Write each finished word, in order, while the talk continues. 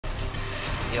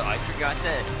Yo, I forgot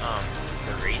that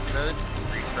the race mode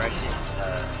refreshes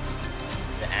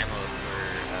the ammo for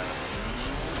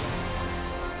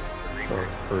Reaper.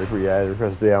 For Reaper, yeah, it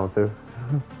refreshes the ammo too.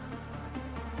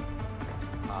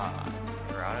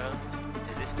 Dorado?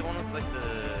 Is this the one with like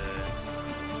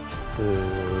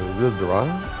This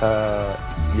Dorado?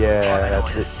 Yeah,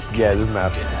 this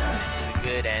map. It's a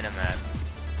good anime.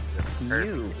 You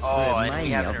and remind we me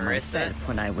have of an Arista? myself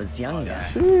when I was younger.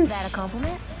 Sheesh. That a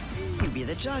compliment? You be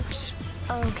the judge.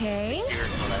 Okay.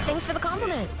 Thanks for the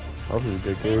compliment. Hope he's a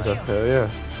good game. Hell yeah.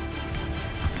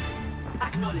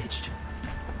 Acknowledged.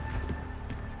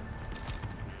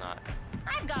 Not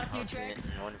I've got a few tricks.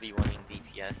 1v1ing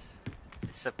DPS.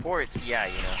 Supports, yeah,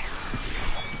 you know.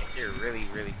 If they're really,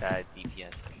 really bad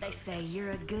DPS. They say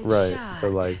you're a good Right, shot.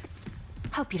 but like,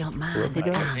 Hope you don't mind that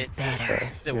I'm better.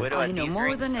 It's a widow I at know these more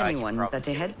ranks, than I can anyone probably that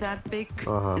a do head it. that big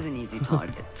Uh-huh. is an easy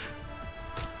target.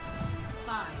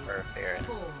 Or fair enough.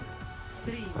 4,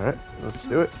 3, alright, let's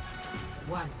do it.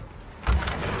 1.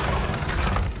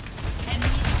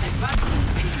 Enemy advancing.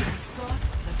 Escort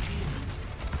the field.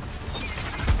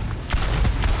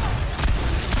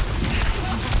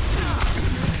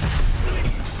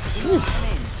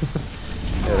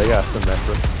 Yeah, they got some mess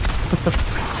with.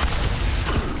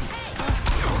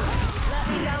 Let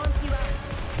me balance you out.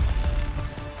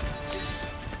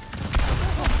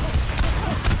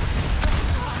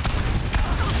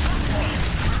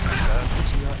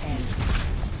 To your end.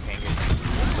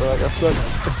 Oh, I got stuck.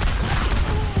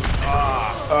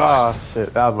 Ah, shit,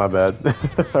 that was my bad.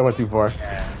 I went too far.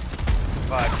 Yeah.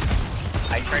 Fuck.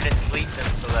 I tried to sleep them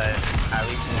so that at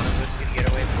least one of us could get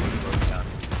away from the broke down.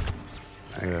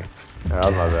 Yeah, that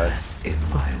was my bad. In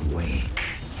my wake.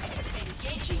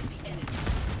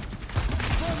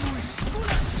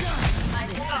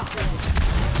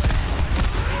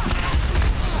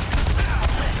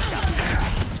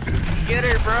 Get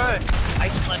her, bro! I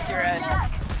slept your ass.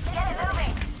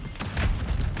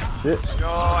 Shit. No,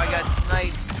 I got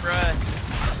sniped, bruh.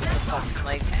 Fuck,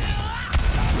 sniped me.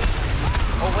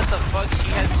 Oh, what the fuck? She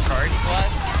has charge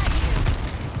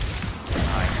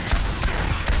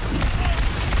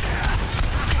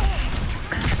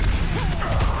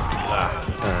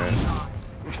Alright.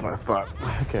 Where's my fuck?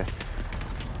 Okay.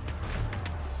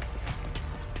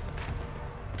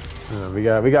 We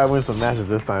gotta win some matches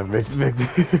this time, big.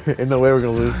 Ain't no way we're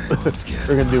gonna lose.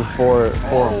 We're gonna do 4 and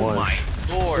 1. Oh my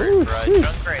lord, Ooh, bruh. shit.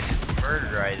 Junkrat just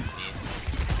murderized me.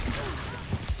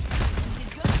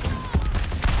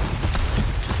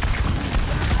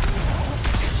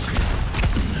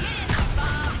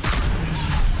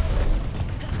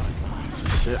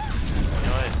 Shit. You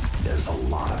know what? There's a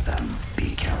lot of them.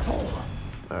 Be careful.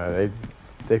 Alright,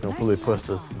 they completely pushed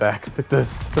us back like this.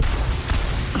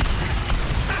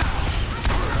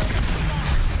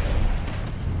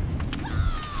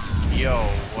 Yo,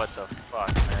 what the fuck,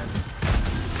 man?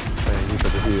 Thank you for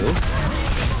the heal.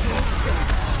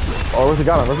 Oh, where's the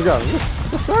got him? Where's the got him?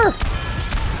 Yes, sir!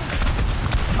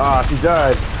 Ah, she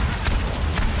died.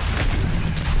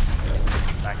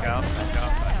 Back out, back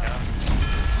out, back out.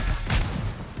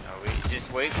 No, we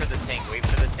just wait for the tank. Wait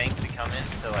for the tank to come in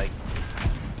to, like,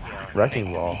 you know, Wrecking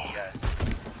tank ball. DPS.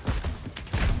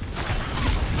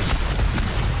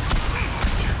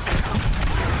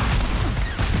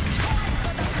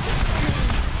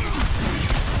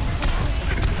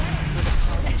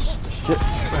 Shit.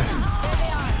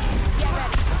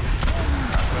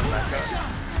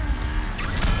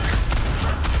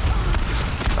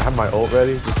 I have my ult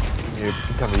ready. Just, you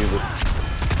can come use it.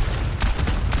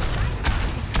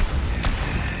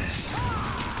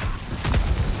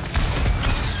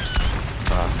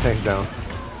 Ah, tank down.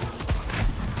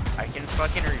 I can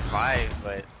fucking revive,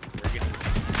 but we're gonna.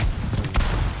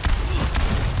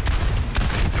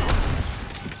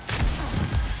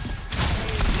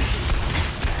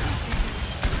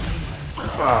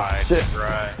 Ah, shit.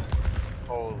 Bruh.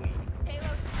 Holy.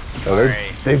 Oh,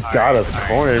 they've got us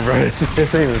cornered, bro.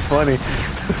 This ain't even funny.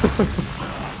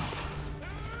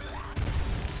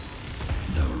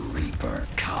 The Reaper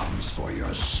comes for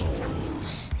your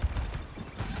souls.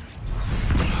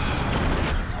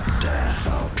 Death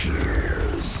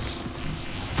appears.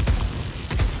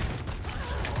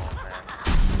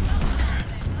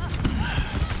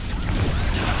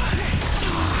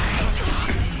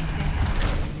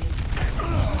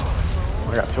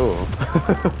 I got 2 of them.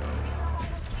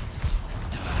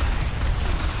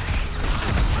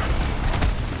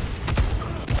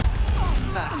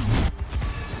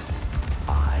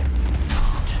 I'm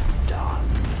not done.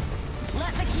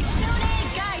 Let the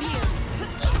Kitsune guide you.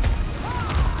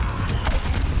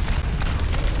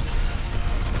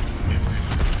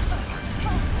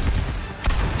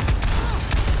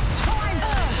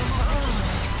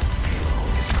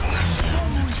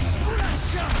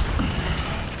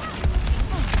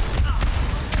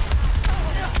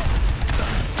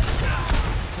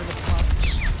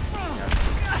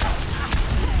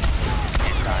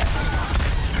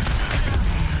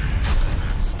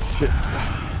 shit.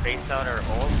 Space out our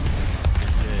ults.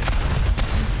 Good.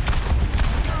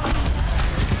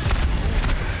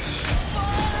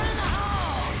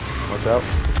 Watch out.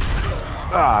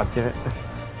 Ah, damn it.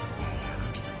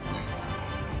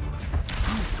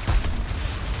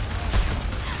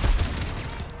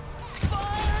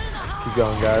 Keep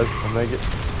going, guys. I'll make it.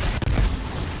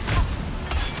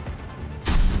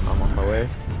 I'm on my way.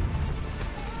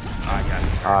 Oh, I got it.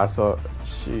 Ah, so,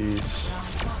 jeez.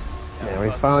 Yeah, we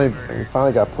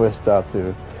finally got pushed out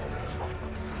too.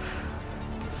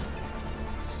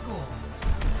 Score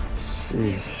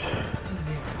Jeez.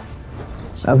 0.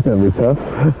 Switch. That's gonna be tough.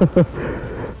 Alright.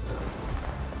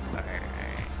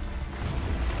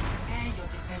 Prepare your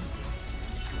defenses.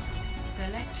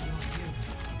 Select your unit.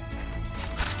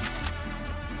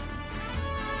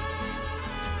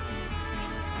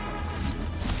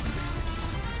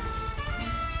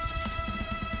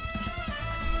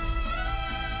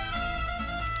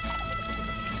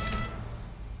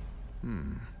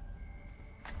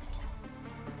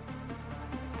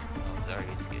 Sorry,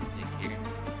 it's gonna take here.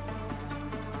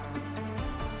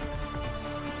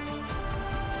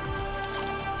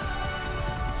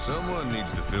 Someone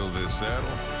needs to fill this saddle.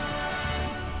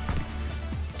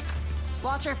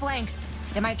 Watch your flanks.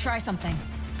 They might try something.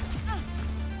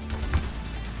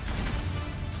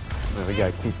 Man, we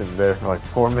gotta keep him there for like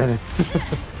 4 minutes.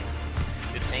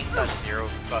 The tank got 0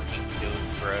 fucking kills,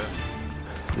 bro.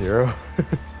 0.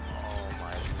 Oh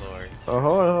my lord. Oh,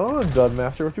 hold on,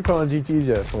 Dudmaster. What you calling GTs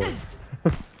yet for?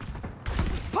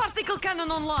 Particle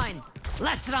cannon online.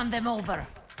 Let's run them over.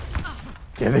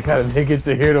 Yeah, they gotta make it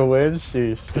to here to win.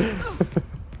 Sheesh.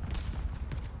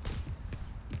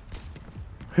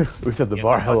 We set the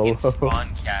bar hella low.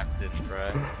 Spawn captive,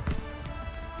 bro.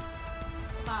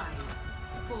 5,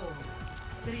 4,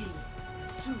 3,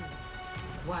 2,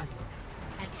 1.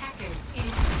 Attackers in.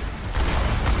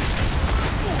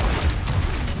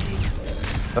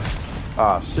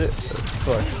 Ah, shit.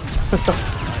 Fuck.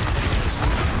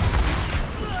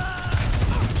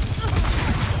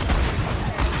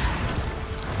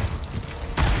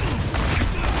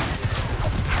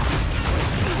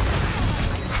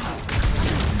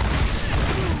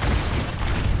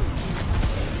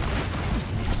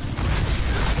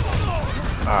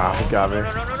 Ah, he got me.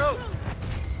 No.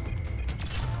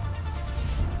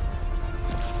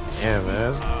 Yeah,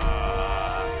 man.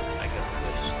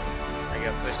 I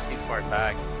got pushed too far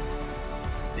back.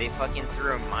 They fucking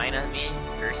threw a mine at me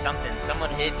or something. Someone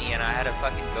hit me and I had to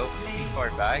fucking go too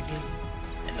far back.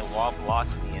 And the wall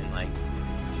blocked me and like,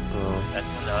 that's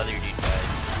when the other dude died.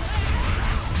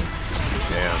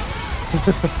 Damn.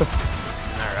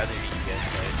 And our other dude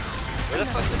died. Where the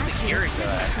fuck was the Kiriko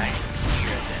at? I didn't see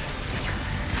her at the end.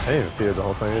 I didn't even see her the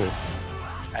whole thing either.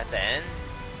 At the end?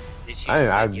 Did she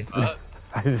I just give up?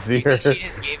 I didn't see You her. think she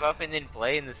just gave up and didn't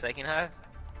play in the second half?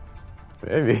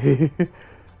 Maybe.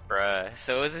 Bruh,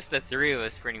 so it was just the 3 of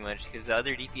us pretty much, because the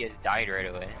other DPS died right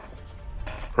away.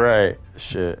 Right.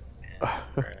 Shit. Yeah,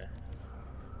 bruh.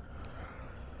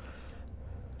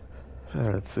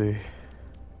 Let's see.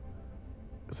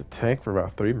 It was a tank for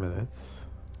about 3 minutes.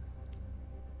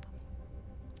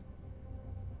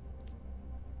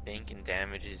 Tank and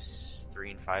damage is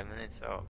 3 and 5 minutes, so